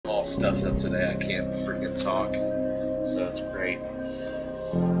all stuffed up today. I can't freaking talk, so it's great.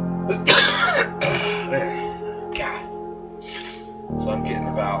 God. So I'm getting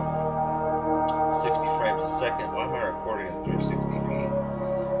about 60 frames a second. Why am I recording in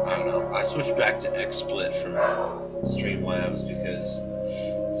 360p? I don't know. I switched back to XSplit from Streamlabs because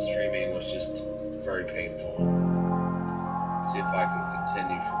streaming was just very painful. Let's see if I can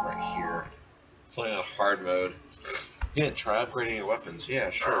continue from right here. Playing on hard mode. Yeah, try upgrading your weapons. Yeah,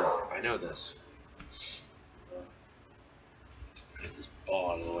 sure. I know this. Get this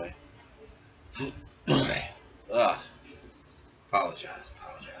ball out of the way. Apologize.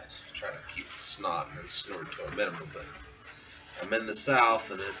 Try to keep the snot and snort to a minimum, but I'm in the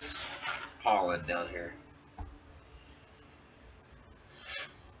south and it's pollen down here.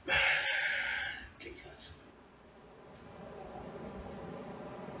 Ridiculous.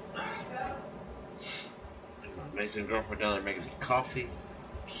 My amazing girlfriend down there making me coffee.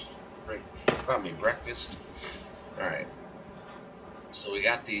 Great. Brought me breakfast. Alright. So we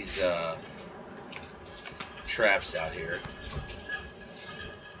got these traps out here.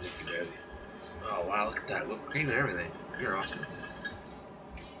 Oh wow, look at that whipped cream and everything. You're awesome.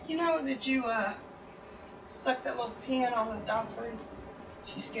 You know that you stuck that little pin on the dog food?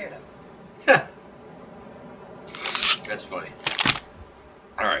 She's scared of it. That's funny.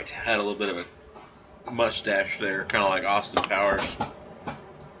 Alright, had a little bit of a mustache there, kind of like Austin Powers.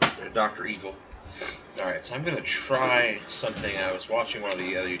 Dr. Evil. Alright, so I'm going to try something. I was watching one of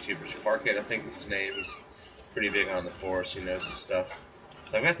the other YouTubers, Farkit, I think is his name. He's pretty big on the force, he knows his stuff.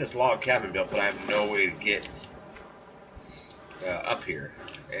 So I've got this log cabin built, but I have no way to get up here.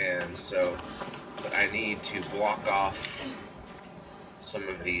 And so, but I need to block off some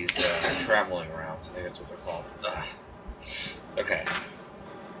of these traveling routes. I think that's what they're called. Okay.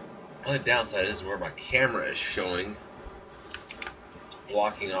 The only downside is where my camera is showing. It's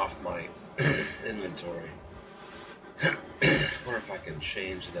blocking off my inventory. I wonder if I can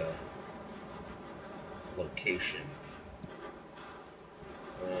change the location.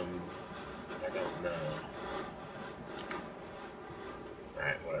 I don't know.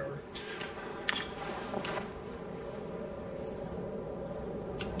 Alright, whatever.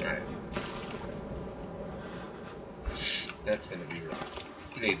 Alright. That's gonna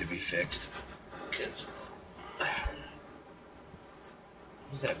need to be fixed. Because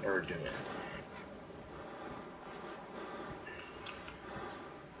what's that bird doing?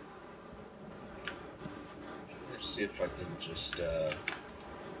 Let's see if I can just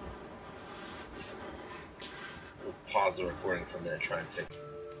we'll pause the recording for a minute and try and fix it.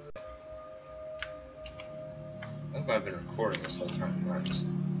 I hope I've been recording this whole time, not just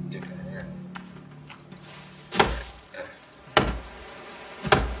dicking around.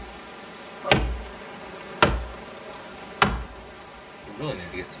 We really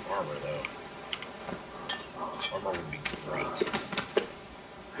need to get some armor, though. Armor would be great.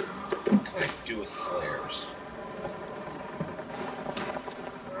 What can I do with flares?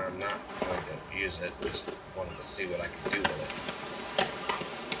 I'm not going to use it, just wanted to see what I can do with it.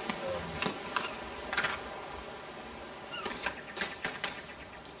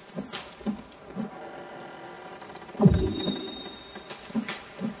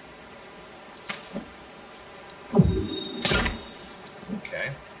 Okay.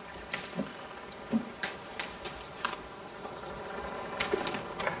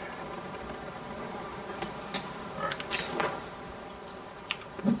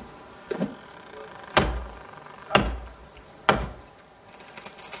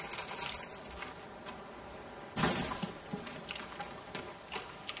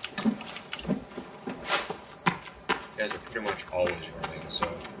 Guys are pretty much always running, so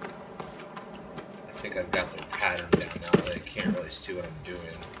I think I've got their pattern down now. They can't really see what I'm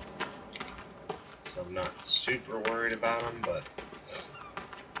doing, so I'm not super worried about them, but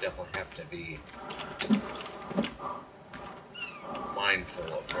definitely have to be mindful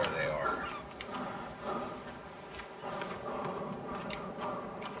of where they are.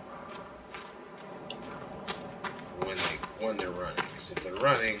 When they're running, because if they're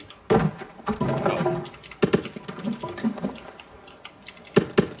running, oh.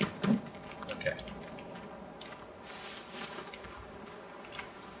 Okay.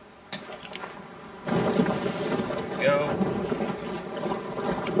 Go.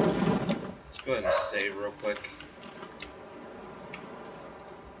 Let's go ahead and save real quick.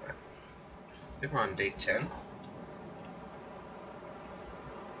 I think we're on day 10.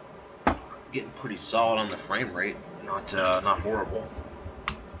 Getting pretty solid on the frame rate, not horrible.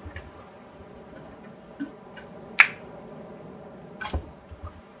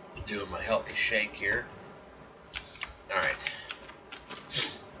 Doing my healthy shake here. All right.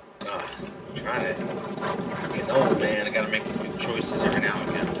 trying to get old, man. I gotta make good choices every now and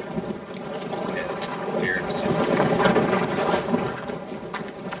again. Yeah, weird.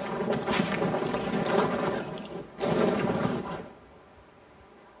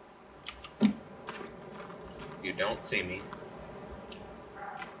 You don't see me.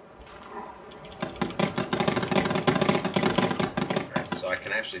 Alright, so I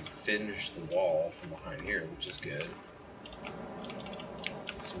can actually finish the wall from behind here, which is good.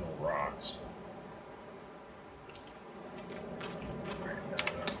 Some more rocks.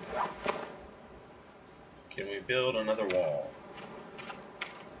 Can we build another wall?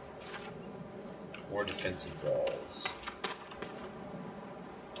 More defensive walls.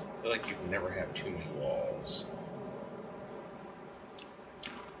 I feel like you can never have too many walls.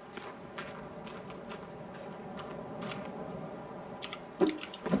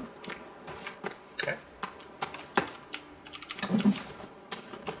 Okay.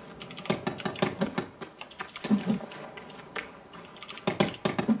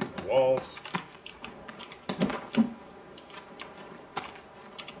 Walls.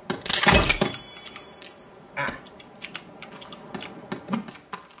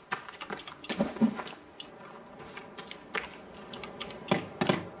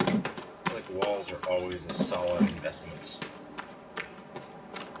 Walls are always a solid investment.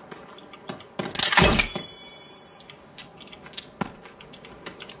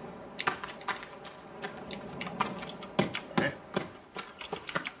 Alright.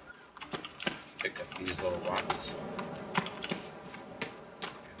 Pick up these little rocks.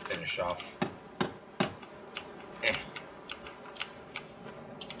 Finish off.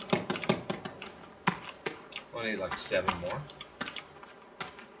 We'll need like 7 more.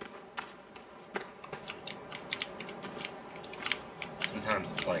 Sometimes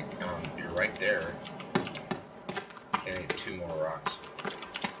it's like, you're right there. I need 2 more rocks.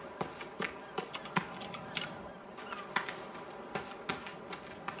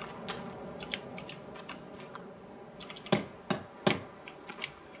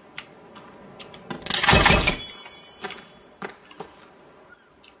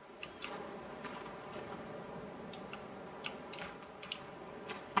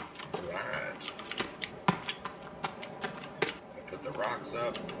 Rocks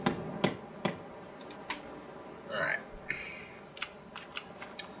up. Alright.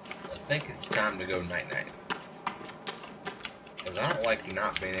 I think it's time to go night-night. Because I don't like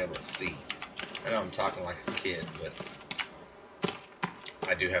not being able to see. I know I'm talking like a kid, but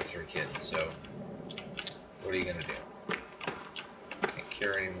I do have 3 kids, so what are you going to do? Can't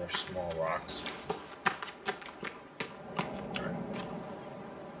carry any more small rocks. Alright.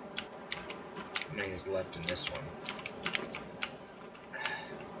 How many is left in this one?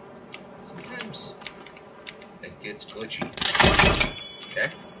 Sometimes it gets glitchy. Okay.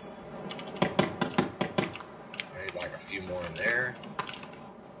 I need like a few more in there.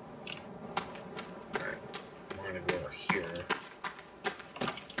 Alright. We're gonna go over here.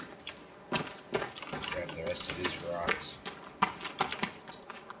 Grab the rest of these rocks.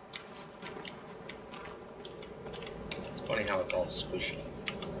 It's funny how it's all squishy.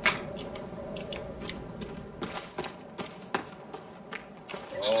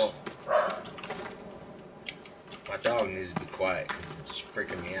 Oh. My dog needs to be quiet because it's just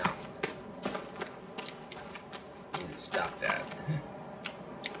freaking me out. I need to stop that.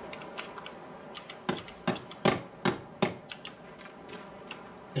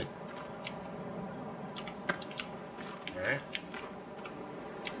 Alright.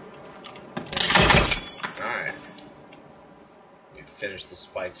 Alright. We finished the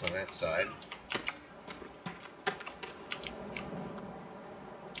spikes on that side.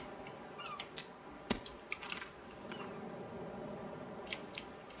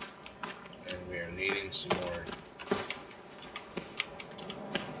 Needing some more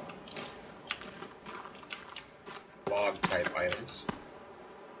log type items.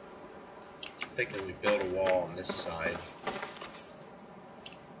 I'm thinking we build a wall on this side.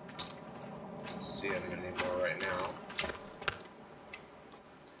 Let's see, I'm gonna need more right now.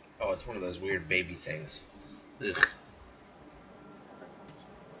 Oh, it's one of those weird baby things. Ugh.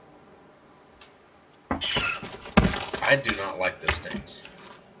 I do not like those things.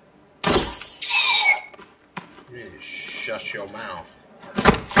 You need to shush your mouth.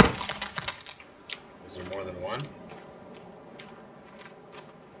 Is there more than one?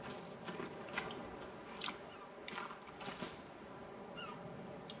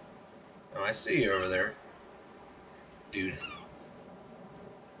 Oh, I see you over there. Dude.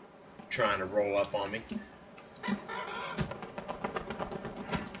 Trying to roll up on me.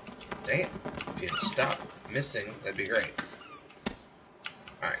 Dang it. If you'd stop missing, that'd be great.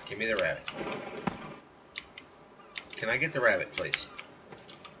 Alright, Give me the rabbit. Can I get the rabbit, please?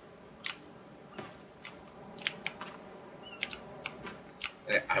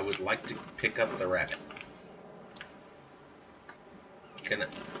 I would like to pick up the rabbit. Can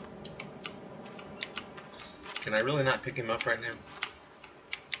I really not pick him up right now?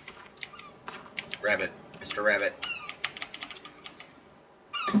 Rabbit, Mr. Rabbit.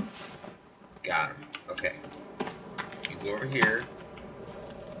 Got him. Okay. You go over here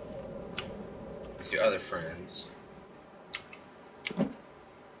with your other friends.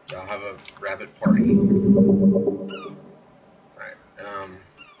 Y'all have a rabbit party. Alright, I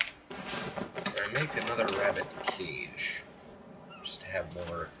make another rabbit cage. Just to have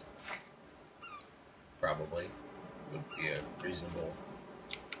more, probably, would be a reasonable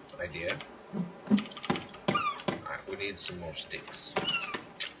idea. Alright, we need some more sticks.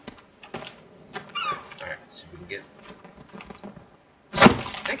 Alright, so we can get...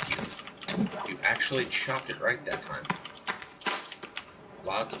 Thank you! You actually chopped it right that time.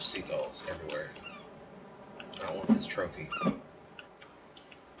 Lots of seagulls everywhere. I want this trophy.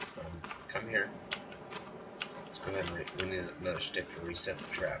 Come here. Let's go ahead and we need another stick to reset the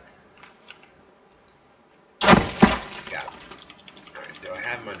trap. Got it. Alright, do I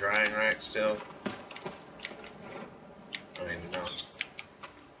have my drying rack still? I don't even know.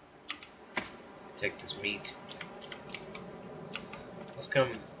 Take this meat. Let's come.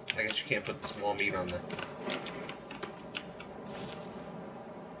 I guess you can't put the small meat on the...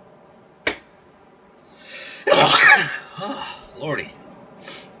 Oh, Lordy.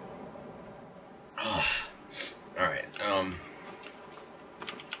 Oh. Alright,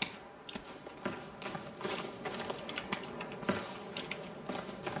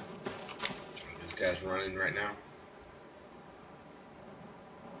 this guy's running right now.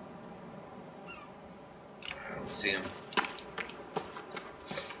 I don't see him.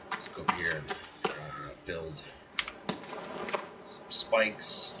 Let's go over here and build some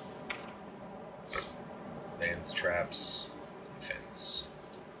spikes. Advanced traps, fence.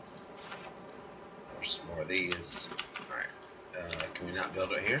 There's some more of these. Alright. Can we not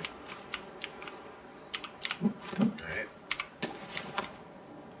build it here? Alright.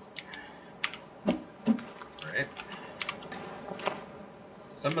 Alright.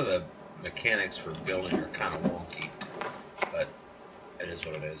 Some of the mechanics for building are kind of wonky, but it is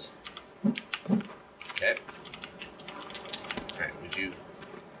what it is. Okay. Alright, would you...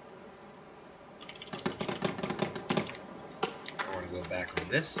 go back on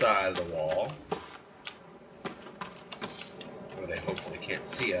this side of the wall where they hopefully can't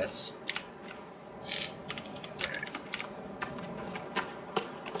see us. Alright.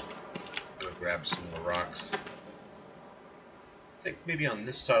 Go grab some more rocks. I think maybe on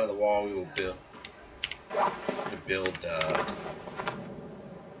this side of the wall we will build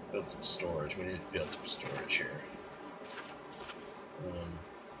some storage. We need to build some storage here.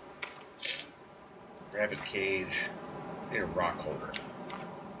 Rabbit cage. Need a rock holder.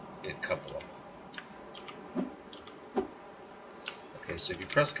 Need a couple of them. Okay, so if you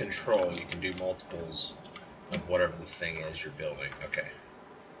press Control, you can do multiples of whatever the thing is you're building. Okay.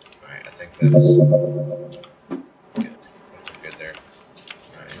 Alright, I think that's good. We're good there.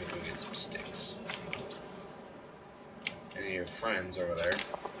 Alright, let me go get some sticks. Any of your friends over there?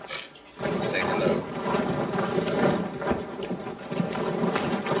 Say hello.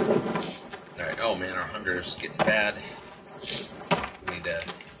 Alright, oh man, our hunger is getting bad. We need to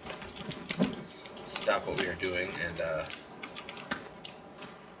stop what we are doing and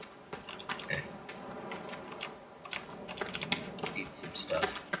eat some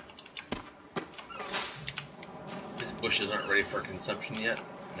stuff. These bushes aren't ready for consumption yet?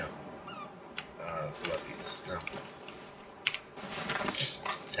 No. What about these? No.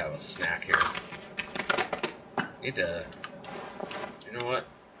 Let's have a snack here. Need to... You know what?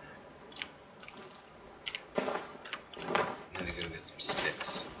 Some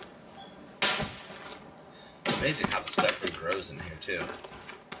sticks. It's amazing how the stuff regrows in here too.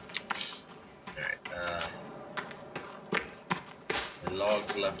 Alright, the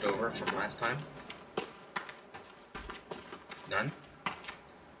logs left over from last time? None?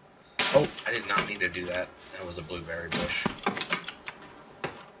 Oh, I did not need to do that. That was a blueberry bush.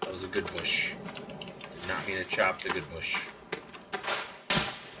 That was a good bush. Did not mean to chop the good bush.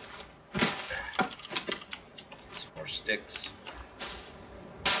 Some more sticks.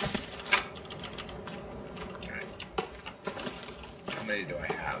 How many do I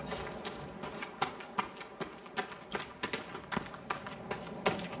have?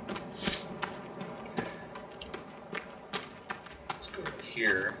 Let's go over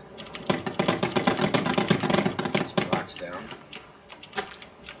here. Put some blocks down.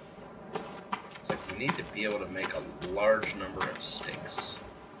 need to be able to make a large number of sticks.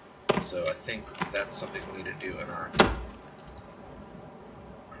 So I think that's something we need to do in our... I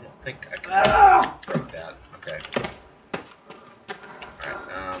don't think I can break that. Okay.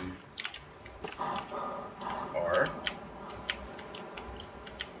 Alright, R.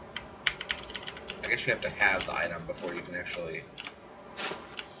 I guess you have to have the item before you can actually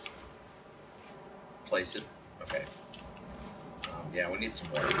place it. Okay. Yeah, we need some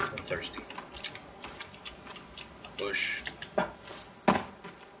water. I'm thirsty. Bush.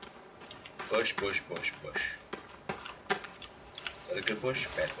 Bush, bush, bush, bush. Is that a good bush?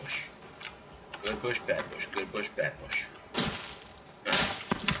 Bad bush. Good bush, bad bush. Good bush, bad bush.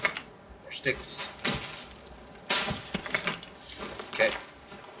 More sticks. Okay.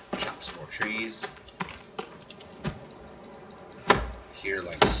 Chop some more trees. Hear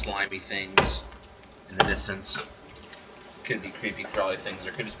like slimy things in the distance. Could be creepy crawly things,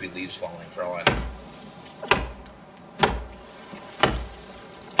 or could just be leaves falling for all I know.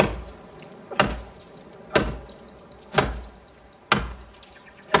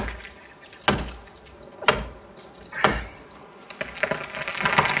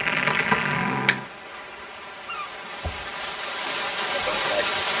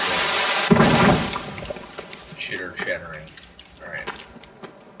 Chitter chattering. Alright.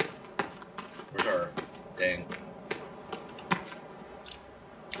 Where's our dang?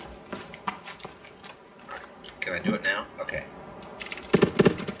 Can I do it now? Okay.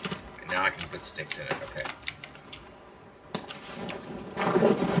 Now I can put sticks in it. Okay.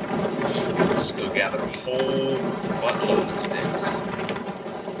 Let's go gather a whole buttload of sticks.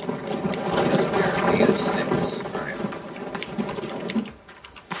 Because we are in need of sticks. Alright.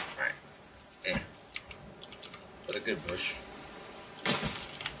 Alright. Eh. Is that a good bush?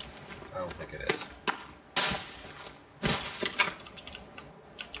 I don't think it is.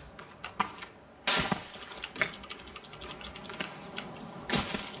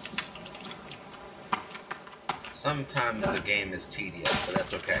 Sometimes the game is tedious, but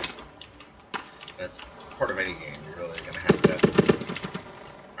that's okay. That's part of any game. You're really going to have to,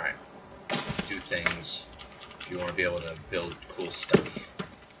 alright, do things if you want to be able to build cool stuff.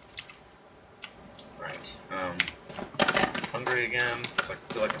 Alright, hungry again. It's like,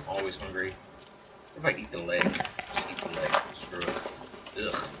 I feel like I'm always hungry. What if I eat the leg? Just eat the leg. Screw it.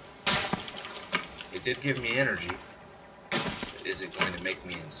 Ugh. It did give me energy, but is it going to make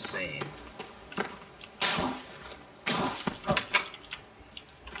me insane?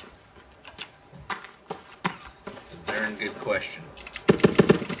 Good question.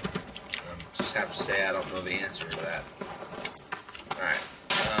 Just have to say I don't know the answer to that. Alright.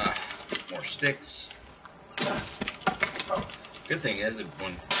 More sticks. Good thing is,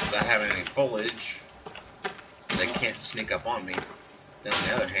 without having any foliage, they can't sneak up on me. Then on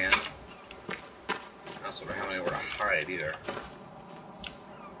the other hand, I also don't have anywhere to hide either.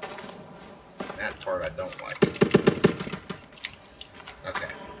 That part I don't like. Okay.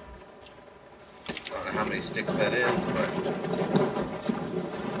 I don't know how many sticks that is, but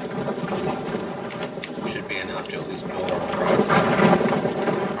should be enough to at least build our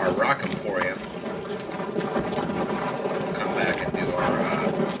rock emporium. We'll come back and do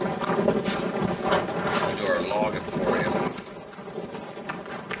our log emporium.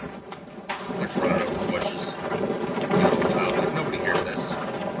 Like running over bushes. Let nobody hear this.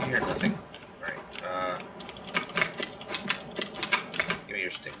 You hear nothing. Alright. Give me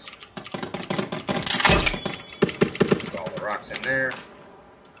your sticks. Rocks in there.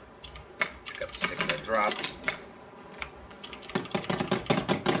 Pick up the sticks I dropped.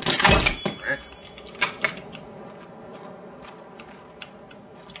 Alright.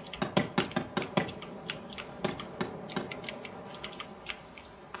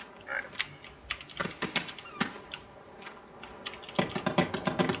 Alright.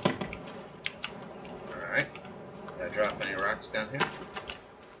 Alright. Did I drop any rocks down here?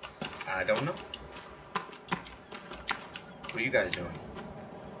 I don't know. What are you guys doing?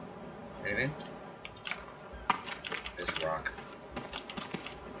 Anything? This rock.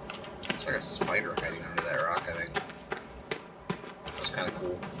 It's like a spider hiding under that rock, I think. That's kind of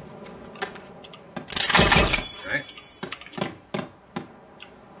cool. Alright.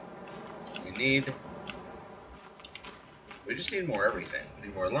 We just need more everything. We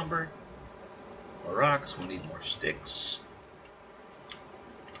need more lumber, more rocks, we need more sticks.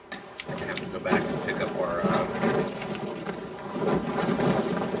 I have to go back and pick up our,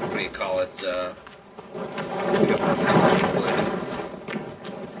 what do you call it, pick up our wood.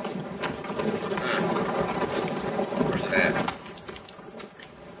 Where's it at?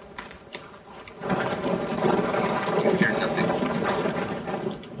 You hear nothing.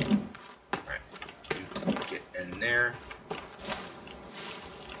 Alright.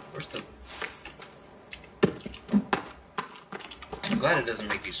 it doesn't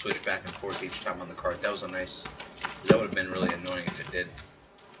make you switch back and forth each time on the card. That was a nice... That would have been really annoying if it did.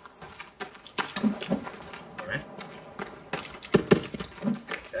 Alright.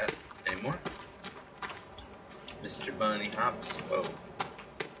 Got that. Any more? Mr. Bunny Hops. Whoa. Is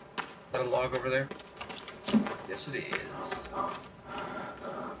that a log over there? Yes, it is.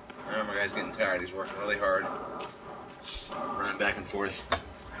 Alright, my guy's getting tired. He's working really hard. Running back and forth.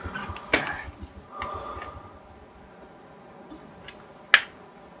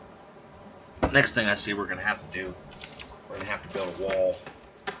 Next thing I see we're going to have to do, we're going to have to build a wall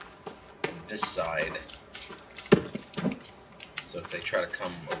on this side. So if they try to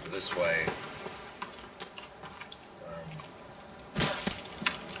come over this way,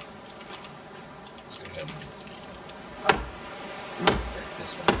 it's going to break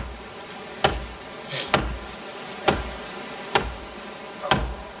this one.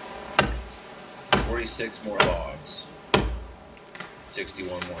 46 more logs,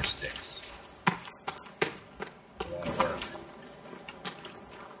 61 more sticks. A lot of work.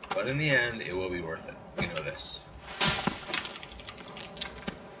 But in the end, it will be worth it. You know this.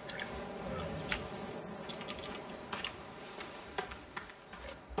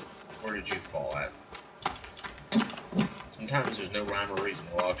 Where did you fall at? Sometimes there's no rhyme or reason.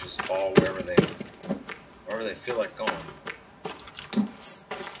 The logs just fall wherever they feel like going.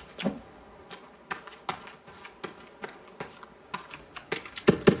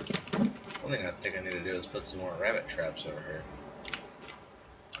 One thing I think I need to do is put some more rabbit traps over here.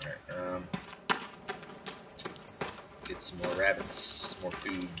 Alright, get some more rabbits, more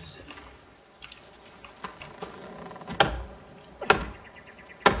foods.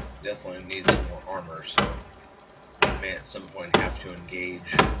 Definitely need some more armor, so I may at some point have to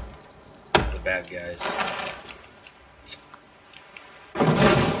engage the bad guys.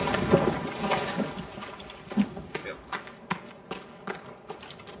 Yep.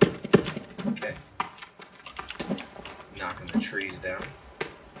 Okay. Knocking the trees down.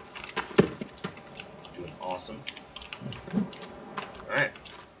 Doing awesome. Alright,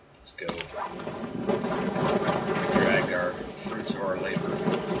 let's go. Drag our fruits of our labor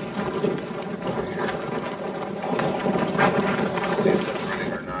over here. See if that's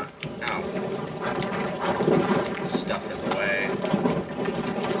running or not. Ow. Stuff in the way.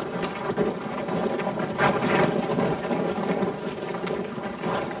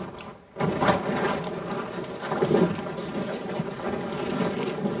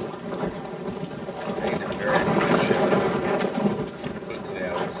 Made it very much quickly, I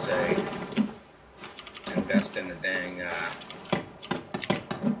would say. Invest in the dang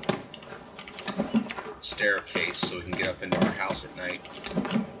staircase so we can get up into our house at night.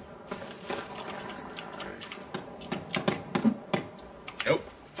 Nope.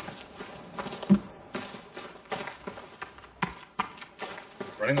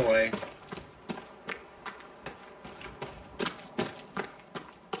 Running away.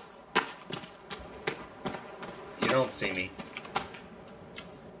 You don't see me.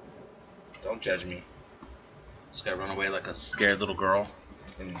 Don't judge me. Just gotta run away like a scared little girl.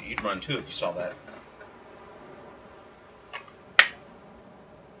 And you'd run too if you saw that.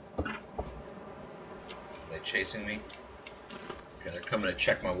 Are they chasing me? Okay, they're coming to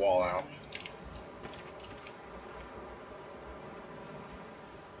check my wall out.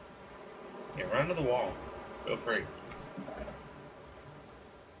 Yeah, run to the wall. Feel free.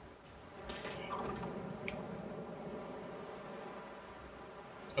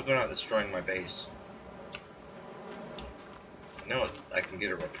 Hope they're not destroying my base. I know I can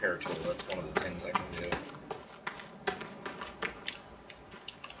get a repair tool. That's one of the things I can do.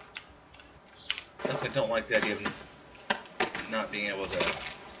 I don't like the idea of not being able to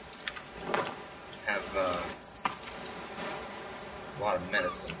have a lot of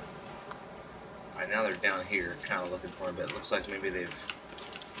medicine. Alright, now they're down here, kind of looking for me, but it looks like maybe they've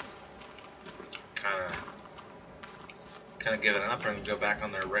kind of given up and go back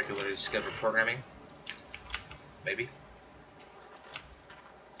on their regularly scheduled programming. Maybe.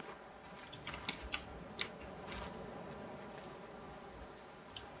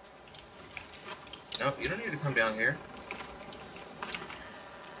 Nope, you don't need to come down here.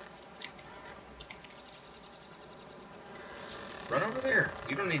 Run over there.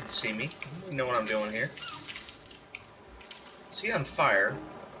 You don't need to see me. You know what I'm doing here. Is he on fire?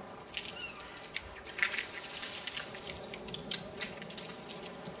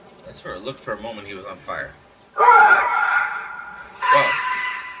 I sort of looked for a moment he was on fire. Whoa.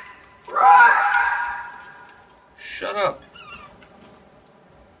 Shut up.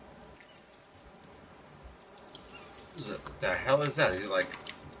 What the hell is that? He's like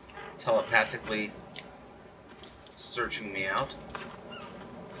telepathically searching me out.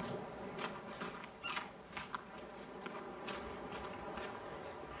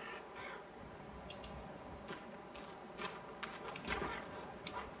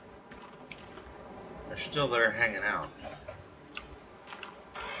 still there hanging out.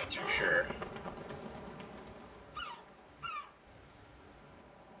 That's for sure.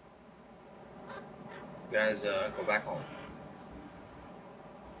 Guys, go back home.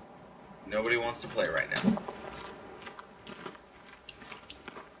 Nobody wants to play right now.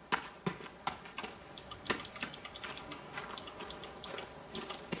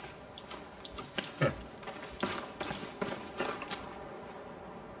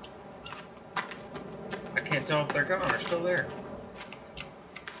 I can't tell if they're gone or still there.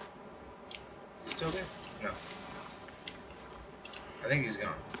 Still there? No. I think he's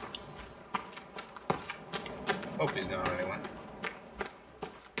gone. Hope he's gone anyway.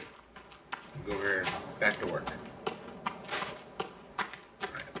 Go over here, back to work.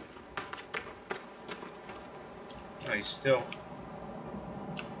 Alright. Oh, he's still...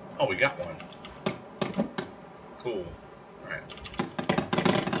 Oh, we got one. Cool. Alright.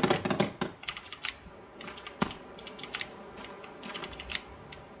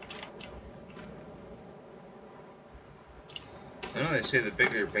 So I know they say the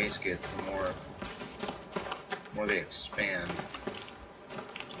bigger your base gets, the more they expand.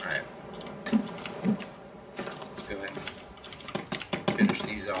 Alright. Let's go ahead and finish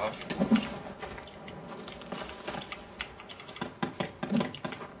these off.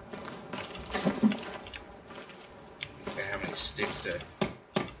 Okay, how many sticks to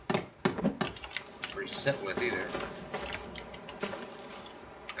reset with either.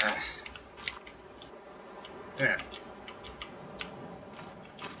 Ah. Yeah.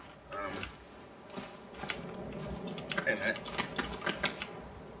 Wait a minute.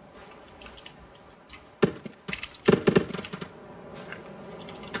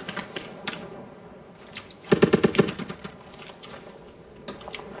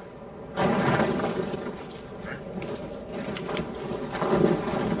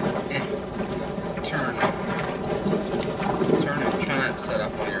 Turn and try not to set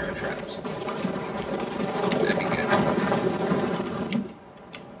up one of your own traps. That'd be good.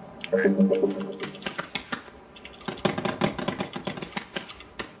 Alright.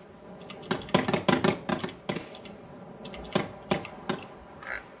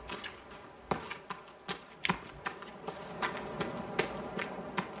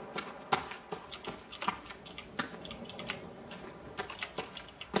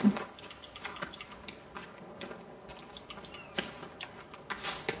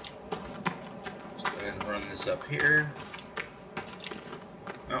 Run this up here.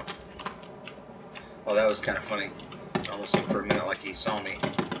 Oh. Well, that was kind of funny. It almost looked for a minute like he saw me.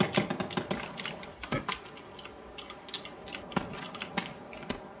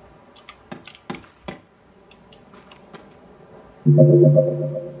 We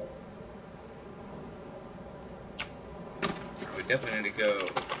definitely need to go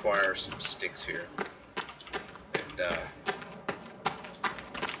acquire some sticks here. And,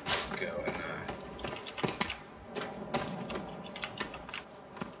 go and,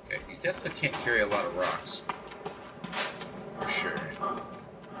 definitely can't carry a lot of rocks, for sure.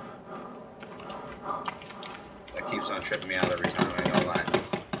 That keeps on tripping me out every time, I ain't gonna lie.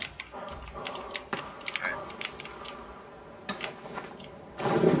 Alright.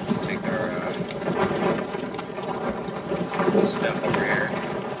 Let's take our stuff over here.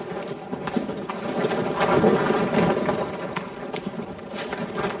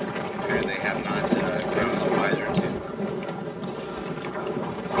 Here they have not grown the wiser to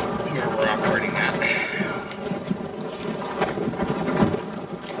where we're operating at.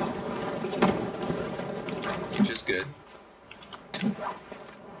 Which is good. Is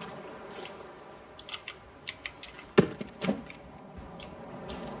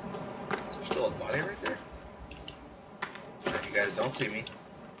there still a body right there? If you guys don't see me,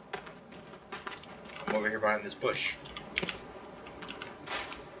 I'm over here behind this bush.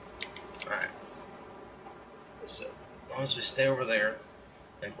 Alright. So, as long as we stay over there,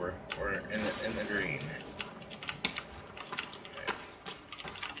 I think we're in the green.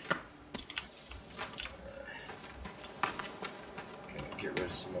 Gonna get rid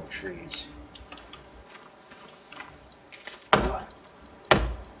of some more trees. It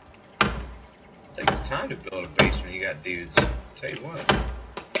takes time to build a base when you got dudes. I'll tell you what.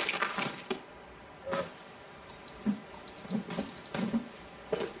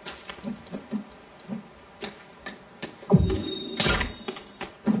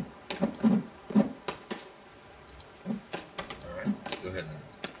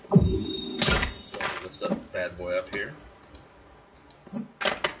 Bad boy up here. Right.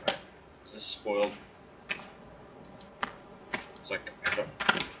 Is this spoiled? It's like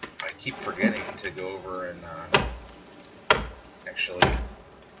I keep forgetting to go over and actually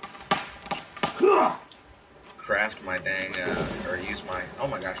craft my dang, or use my, oh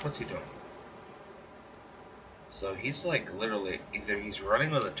my gosh, what's he doing? So he's like literally, either he's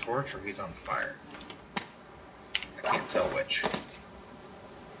running with a torch or he's on fire. I can't tell which.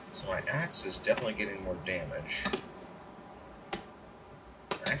 So my axe is definitely getting more damage.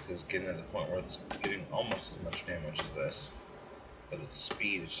 My axe is getting to the point where it's getting almost as much damage as this. But its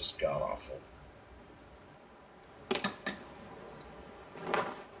speed is just god-awful.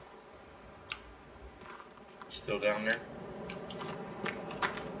 Still down there?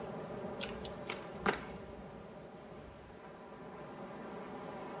 I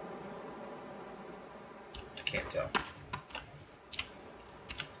can't tell.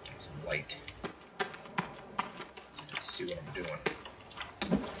 Get some light. Let's see what I'm doing.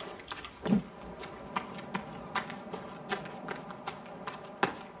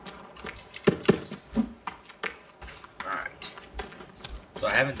 Alright. So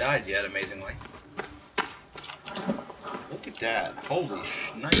I haven't died yet, amazingly. Look at that. Holy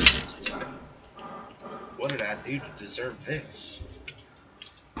snipes, man. What did I do to deserve this?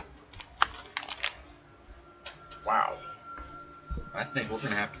 Wow. I think we're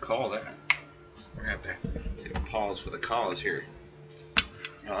going to have to call that. We're going to have to take a pause for the cause here.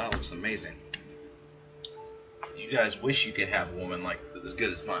 Oh, that looks amazing. You guys wish you could have a woman like as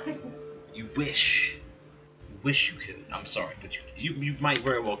good as mine. You wish. You wish you could. I'm sorry, but you might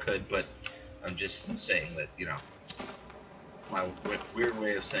very well could, but I'm just saying that, you know. My weird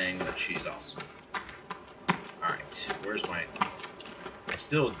way of saying that she's awesome. Alright, where's my... I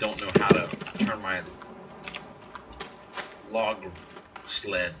still don't know how to turn my log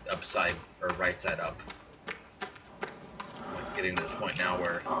sled upside, or right side up. I'm getting to the point now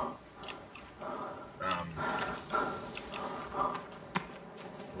where...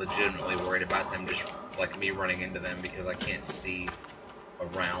 legitimately worried about them just, like me running into them because I can't see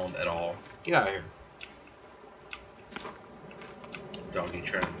around at all. Get out of here. Doggy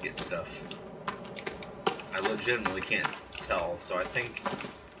trying to get stuff. I legitimately can't tell, so I think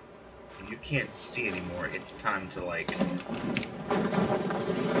when you can't see anymore, it's time to like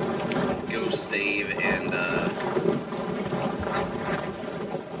go save and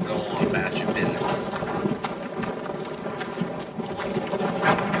go on about your business.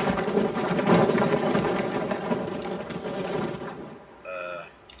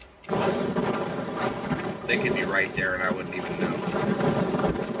 They could be right there and I wouldn't even know.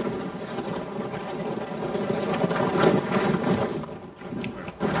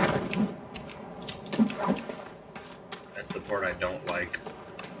 That's the part I don't like.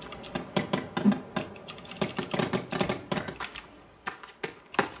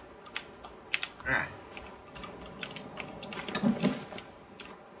 Ah.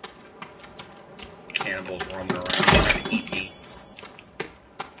 Cannibals roaming around trying to eat me.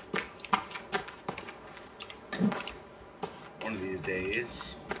 One of these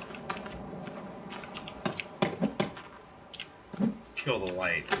days. Let's kill the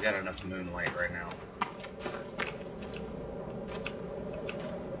light. We got enough moonlight right now.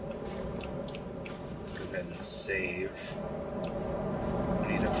 Let's go ahead and save. We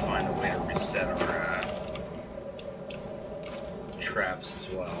need to find a way to reset our traps as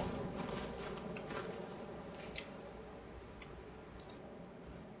well.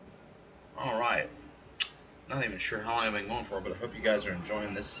 Alright. Not even sure how long I've been going for, but I hope you guys are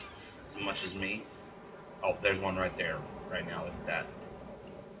enjoying this as much as me. Oh, there's one right there, right now. Look at that.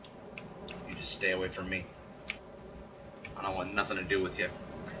 You just stay away from me. I don't want nothing to do with you.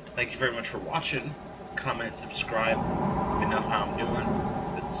 Thank you very much for watching. Comment, subscribe. Let me know how I'm doing.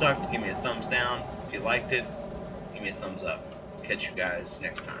 If it sucked, give me a thumbs down. If you liked it, give me a thumbs up. Catch you guys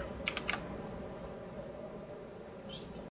next time.